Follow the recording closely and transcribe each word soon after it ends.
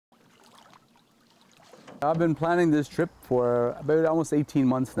I've been planning this trip for about almost 18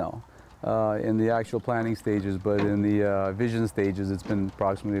 months now in the actual planning stages, but in the vision stages it's been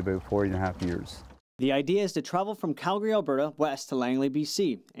approximately about 4.5 years. The idea is to travel from Calgary, Alberta, west to Langley,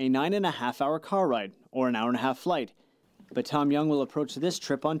 BC, a 9.5-hour car ride or an 1.5-hour flight. But Tom Young will approach this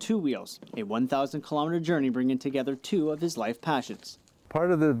trip on 2 wheels, a 1,000-kilometer journey bringing together 2 of his life passions.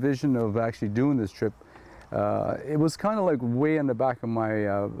 Part of the vision of actually doing this trip, it was kind of like way in the back of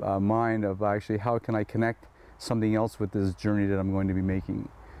my mind of actually how can I connect something else with this journey that I'm going to be making.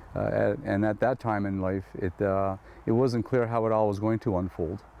 And at that time in life, it wasn't clear how it all was going to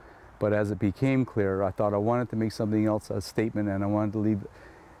unfold. But as it became clear, I thought I wanted to make something else a statement, and I wanted to leave,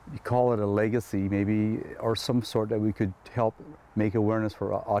 you call it a legacy maybe, or some sort that we could help make awareness for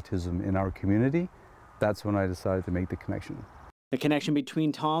autism in our community. That's when I decided to make the connection. The connection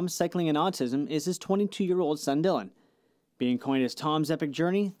between Tom's cycling and autism is his 22-year-old son, Dylan. Being coined as Tom's Epic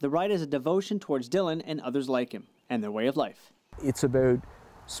Journey, the ride is a devotion towards Dylan and others like him, and their way of life. It's about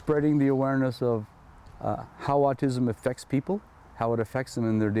spreading the awareness of how autism affects people, how it affects them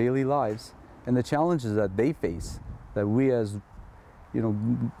in their daily lives, and the challenges that they face that we as,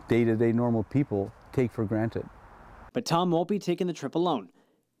 day-to-day normal people take for granted. But Tom won't be taking the trip alone.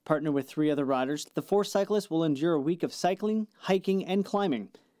 Partnered with 3 other riders, the 4 cyclists will endure a week of cycling, hiking, and climbing,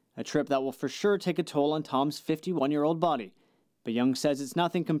 a trip that will for sure take a toll on Tom's 51-year-old body. But Young says it's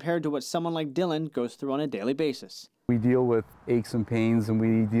nothing compared to what someone like Dylan goes through on a daily basis. We deal with aches and pains, and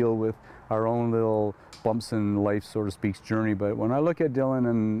we deal with our own little bumps in life, so to speak, journey. But when I look at Dylan,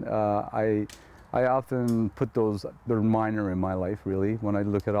 and I often put they're minor in my life, really. When I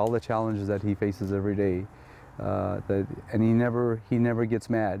look at all the challenges that he faces every day, and he never gets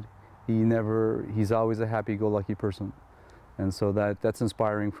mad. He's always a happy-go-lucky person, and so that's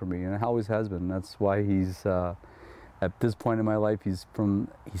inspiring for me, and it always has been. That's why he's at this point in my life, he's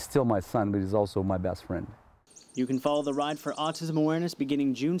still my son, but he's also my best friend. You can follow the Ride for Autism Awareness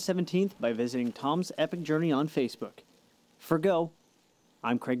beginning June 17th by visiting Tom's Epic Journey on Facebook. For Go,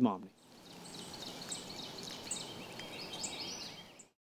 I'm Craig Momney.